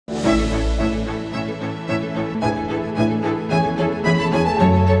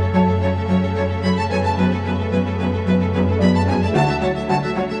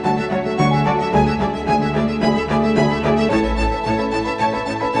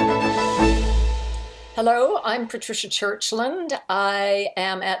Hello, I'm Patricia Churchland. I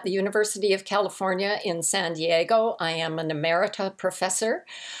am at the University of California in San Diego. I am an Emerita professor.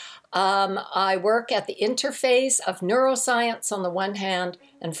 I work at the interface of neuroscience on the one hand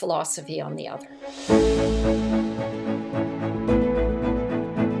and philosophy on the other.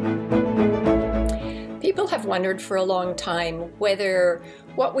 People have wondered for a long time whether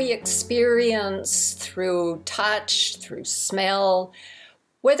what we experience through touch, through smell,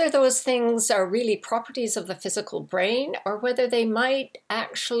 whether those things are really properties of the physical brain or whether they might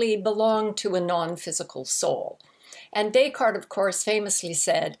actually belong to a non-physical soul. And Descartes, of course, famously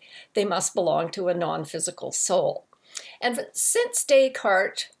said they must belong to a non-physical soul. And since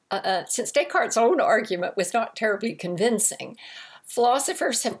Descartes' own argument was not terribly convincing,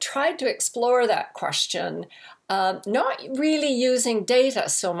 philosophers have tried to explore that question, not really using data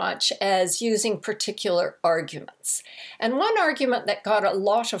so much as using particular arguments. And one argument that got a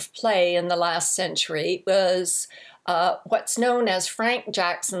lot of play in the last century was what's known as Frank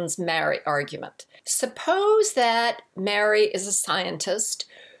Jackson's Mary argument. Suppose that Mary is a scientist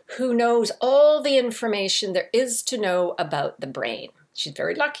who knows all the information there is to know about the brain. She's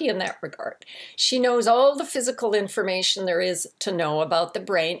very lucky in that regard. She knows all the physical information there is to know about the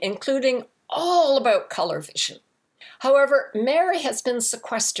brain, including all about color vision. However, Mary has been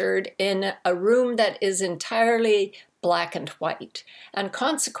sequestered in a room that is entirely black and white, and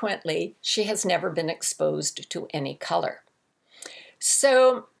consequently, she has never been exposed to any color.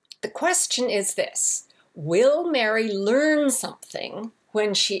 So the question is this: will Mary learn something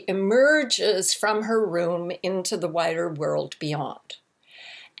when she emerges from her room into the wider world beyond?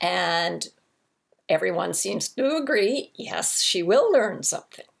 And everyone seems to agree, yes, she will learn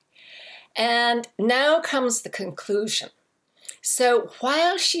something. And now comes the conclusion. So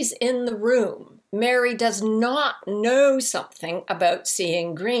while she's in the room, Mary does not know something about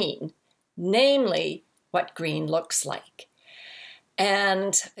seeing green, namely what green looks like.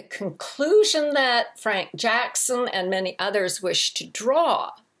 And the conclusion that Frank Jackson and many others wish to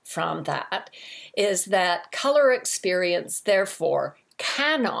draw from that is that color experience, therefore,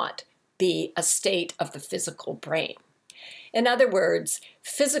 cannot be a state of the physical brain. In other words,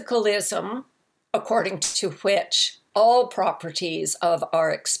 physicalism, according to which all properties of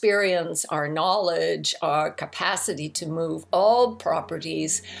our experience, our knowledge, our capacity to move, all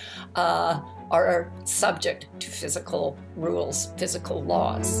properties are subject to physical rules, physical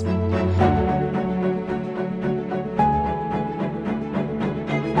laws.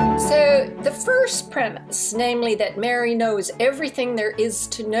 So the first premise, namely that Mary knows everything there is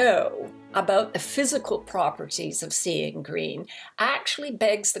to know about the physical properties of seeing green, actually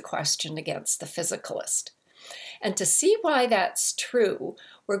begs the question against the physicalist. And to see why that's true,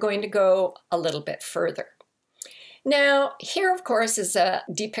 we're going to go a little bit further. Now, here, of course, is a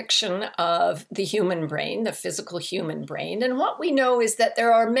depiction of the human brain, the physical human brain. And what we know is that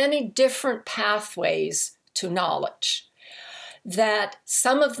there are many different pathways to knowledge, that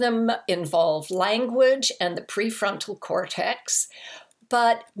some of them involve language and the prefrontal cortex,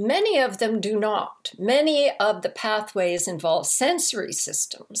 but many of them do not. Many of the pathways involve sensory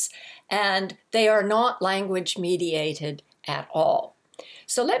systems, and they are not language mediated at all.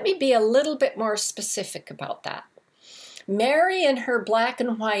 So let me be a little bit more specific about that. Mary in her black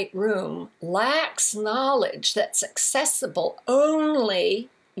and white room lacks knowledge that's accessible only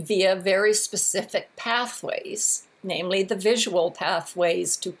via very specific pathways, namely the visual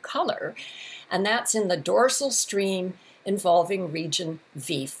pathways to color, and that's in the dorsal stream involving region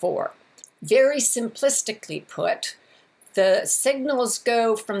V4. Very simplistically put, the signals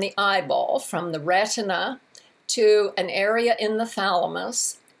go from the eyeball, from the retina, to an area in the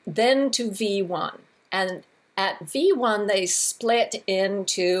thalamus, then to V1. And at V1, they split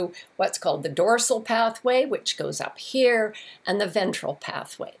into what's called the dorsal pathway, which goes up here, and the ventral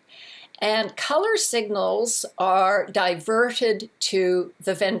pathway. And color signals are diverted to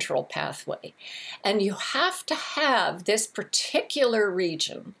the ventral pathway. And you have to have this particular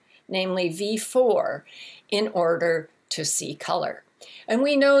region, namely V4, in order to see color. And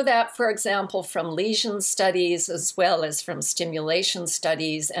we know that, for example, from lesion studies as well as from stimulation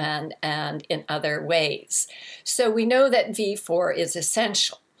studies and in other ways. So we know that V4 is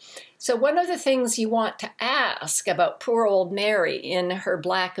essential. So one of the things you want to ask about poor old Mary in her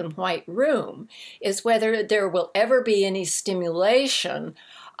black and white room is whether there will ever be any stimulation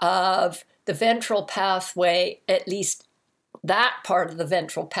of the ventral pathway, at least that part of the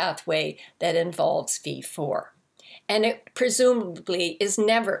ventral pathway that involves V4. And it presumably is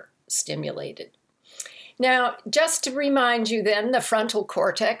never stimulated. Now, just to remind you then, the frontal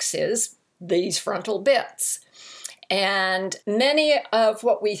cortex is these frontal bits. And many of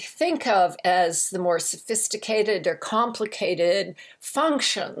what we think of as the more sophisticated or complicated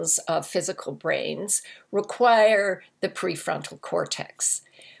functions of physical brains require the prefrontal cortex.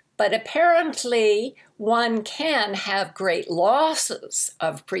 But apparently, one can have great losses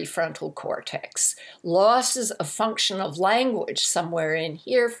of prefrontal cortex, losses of function of language somewhere in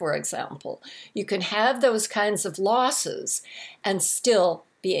here, for example. You can have those kinds of losses and still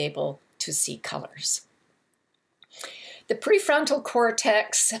be able to see colors. The prefrontal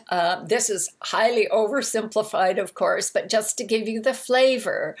cortex, this is highly oversimplified, of course, but just to give you the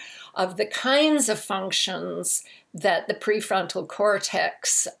flavor of the kinds of functions that the prefrontal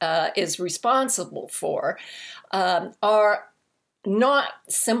cortex is responsible for, are not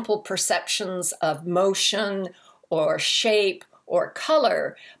simple perceptions of motion or shape or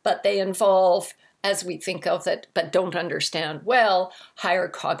color, but they involve, as we think of it but don't understand well, higher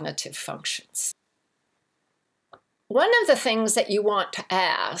cognitive functions. One of the things that you want to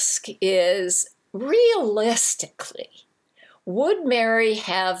ask is, realistically, would Mary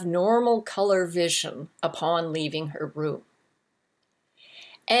have normal color vision upon leaving her room?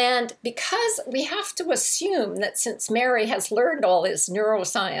 And because we have to assume that since Mary has learned all this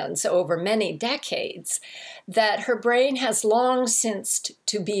neuroscience over many decades, that her brain has long since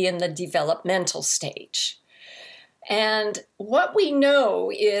to be in the developmental stage. And what we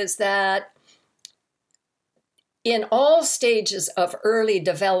know is that in all stages of early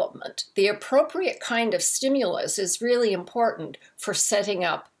development, the appropriate kind of stimulus is really important for setting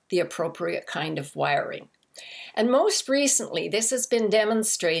up the appropriate kind of wiring. And most recently, this has been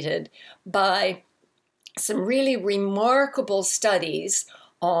demonstrated by some really remarkable studies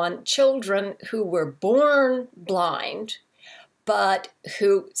on children who were born blind, but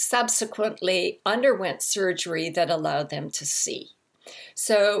who subsequently underwent surgery that allowed them to see.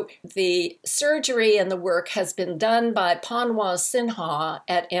 So the surgery and the work has been done by Panwa Sinha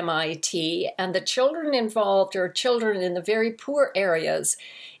at MIT, and the children involved are children in the very poor areas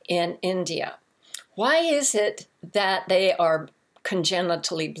in India. Why is it that they are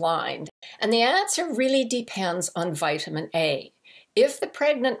congenitally blind? And the answer really depends on vitamin A. If the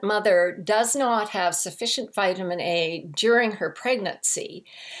pregnant mother does not have sufficient vitamin A during her pregnancy,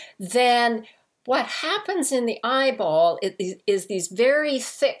 then what happens in the eyeball is these very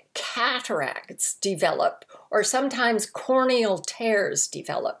thick cataracts develop, or sometimes corneal tears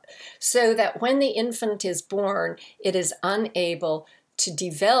develop, so that when the infant is born, it is unable to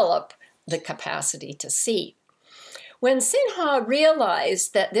develop the capacity to see. When Sinha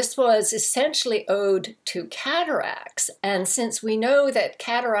realized that this was essentially owed to cataracts, and since we know that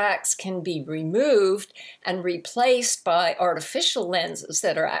cataracts can be removed and replaced by artificial lenses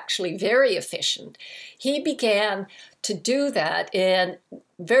that are actually very efficient, he began to do that in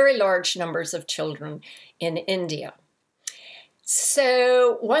very large numbers of children in India.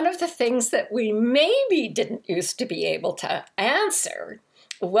 So one of the things that we maybe didn't used to be able to answer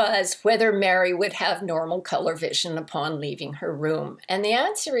was whether Mary would have normal color vision upon leaving her room. And the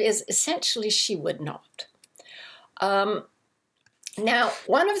answer is essentially she would not. Now,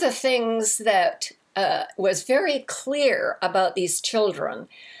 one of the things that was very clear about these children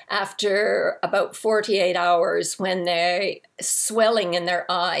after about 48 hours, when their swelling in their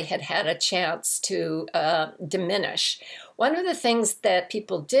eye had had a chance to diminish, one of the things that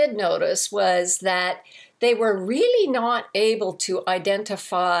people did notice was that they were really not able to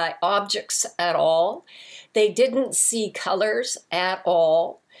identify objects at all. They didn't see colors at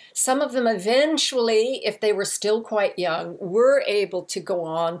all. Some of them eventually, if they were still quite young, were able to go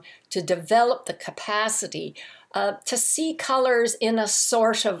on to develop the capacity to see colors in a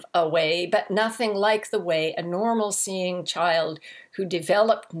sort of a way, but nothing like the way a normal seeing child who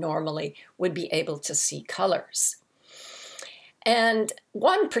developed normally would be able to see colors. And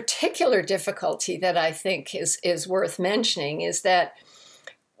one particular difficulty that I think is worth mentioning is that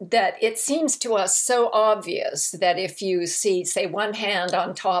it seems to us so obvious that if you see, say, one hand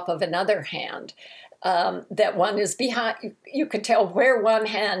on top of another hand, that one is behind, you could tell where one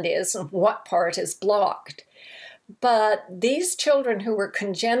hand is and what part is blocked. But these children who were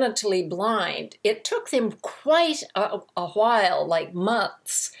congenitally blind, it took them quite a while, like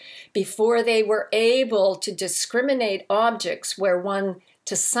months, before they were able to discriminate objects where one,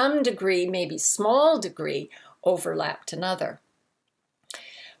 to some degree, maybe small degree, overlapped another.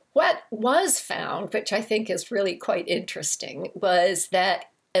 What was found, which I think is really quite interesting, was that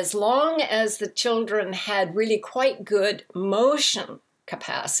as long as the children had really quite good motion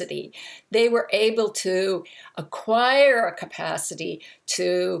capacity, they were able to acquire a capacity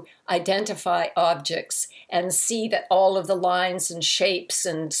to identify objects and see that all of the lines and shapes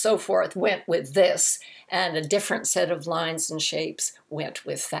and so forth went with this, and a different set of lines and shapes went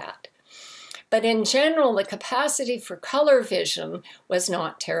with that. But in general, the capacity for color vision was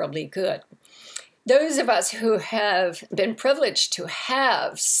not terribly good. Those of us who have been privileged to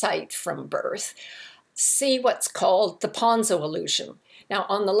have sight from birth see what's called the Ponzo illusion. Now,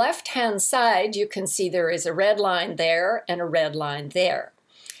 on the left-hand side, you can see there is a red line there and a red line there.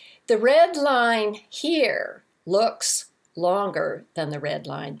 The red line here looks longer than the red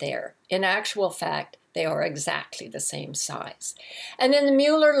line there. In actual fact, they are exactly the same size. And in the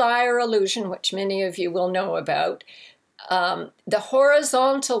Mueller-Lyer illusion, which many of you will know about, the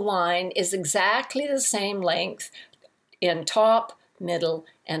horizontal line is exactly the same length in top, middle,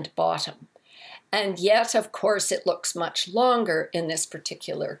 and bottom. And yet, of course, it looks much longer in this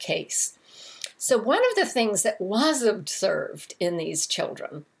particular case. So one of the things that was observed in these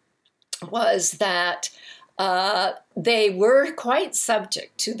children was that they were quite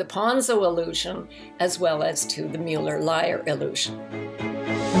subject to the Ponzo illusion as well as to the Mueller-Lyer illusion.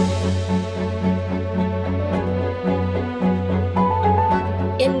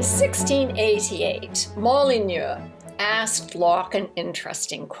 In 1688, Molyneux asked Locke an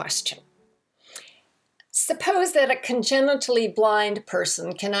interesting question. Suppose that a congenitally blind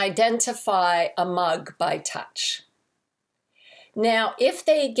person can identify a mug by touch. Now, if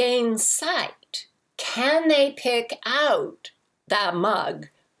they gain sight, can they pick out that mug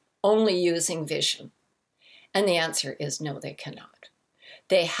only using vision? And the answer is no, they cannot.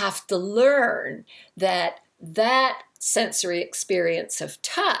 They have to learn that sensory experience of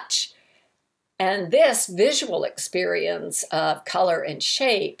touch and this visual experience of color and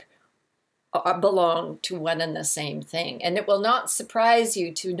shape belong to one and the same thing. And it will not surprise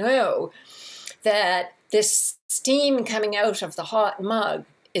you to know that this steam coming out of the hot mug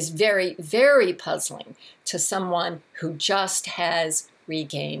is very, very puzzling to someone who just has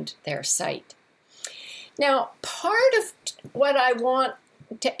regained their sight. Now, part of what I want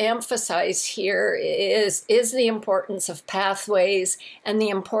to emphasize here is the importance of pathways and the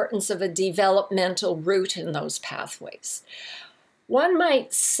importance of a developmental route in those pathways. One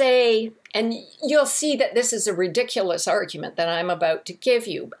might say, and you'll see that this is a ridiculous argument that I'm about to give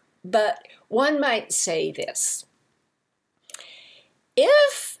you, but one might say this.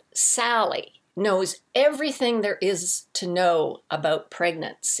 If Sally knows everything there is to know about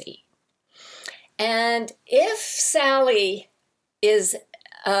pregnancy, and if Sally is,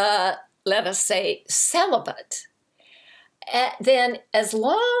 let us say, celibate, then as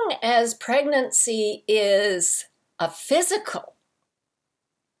long as pregnancy is a physical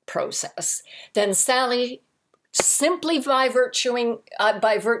process, then Sally, simply by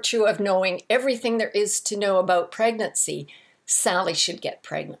virtue of knowing everything there is to know about pregnancy, Sally should get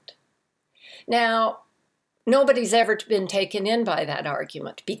pregnant. Now, nobody's ever been taken in by that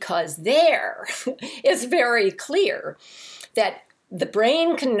argument because there it's very clear that the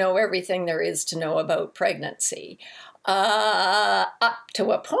brain can know everything there is to know about pregnancy up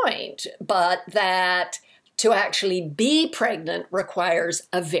to a point, but that to actually be pregnant requires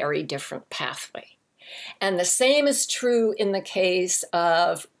a very different pathway. And the same is true in the case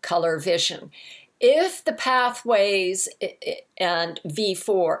of color vision. If the pathways and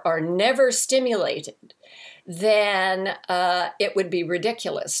V4 are never stimulated, then it would be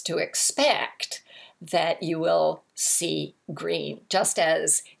ridiculous to expect that you will see green. Just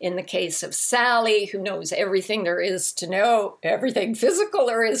as in the case of Sally, who knows everything there is to know, everything physical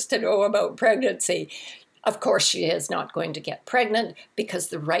there is to know about pregnancy, of course she is not going to get pregnant because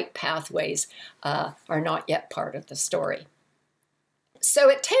the right pathways are not yet part of the story. So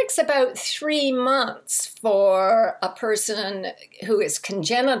it takes about 3 months for a person who is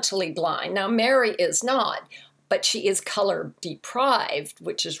congenitally blind. Now, Mary is not, but she is color deprived,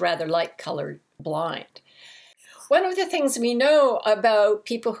 which is rather like color blind. One of the things we know about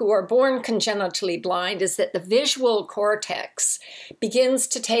people who are born congenitally blind is that the visual cortex begins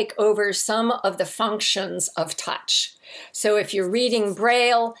to take over some of the functions of touch. So if you're reading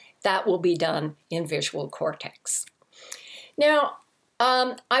Braille, that will be done in visual cortex. Now,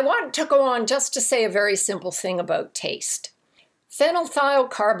 I want to go on just to say a very simple thing about taste.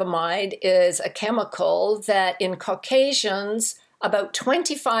 Phenylthiocarbamide is a chemical that in Caucasians, about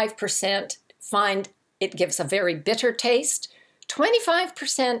 25% find it gives a very bitter taste,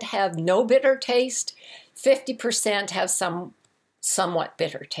 25% have no bitter taste, 50% have somewhat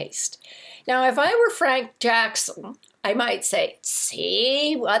bitter taste. Now, if I were Frank Jackson, I might say,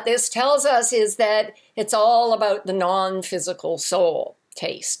 see, what this tells us is that it's all about the non-physical soul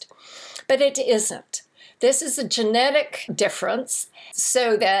taste. But it isn't. This is a genetic difference,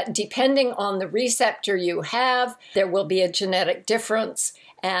 so that depending on the receptor you have, there will be a genetic difference,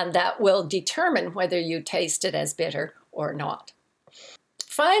 and that will determine whether you taste it as bitter or not.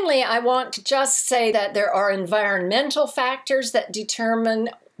 Finally, I want to just say that there are environmental factors that determine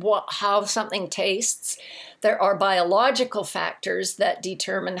how something tastes. There are biological factors that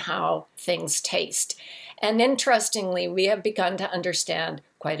determine how things taste. And interestingly, we have begun to understand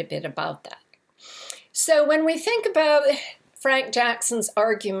quite a bit about that. So when we think about Frank Jackson's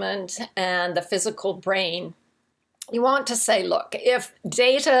argument and the physical brain, you want to say, look, if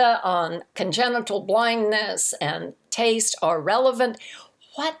data on congenital blindness and taste are relevant,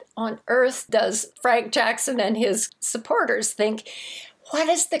 what on earth does Frank Jackson and his supporters think? What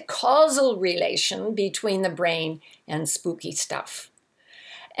is the causal relation between the brain and spooky stuff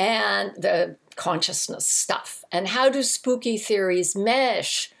and the consciousness stuff? And how do spooky theories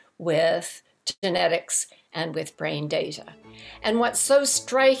mesh with genetics and with brain data? And what's so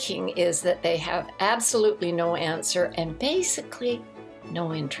striking is that they have absolutely no answer and basically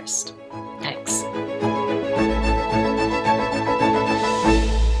no interest. Thanks.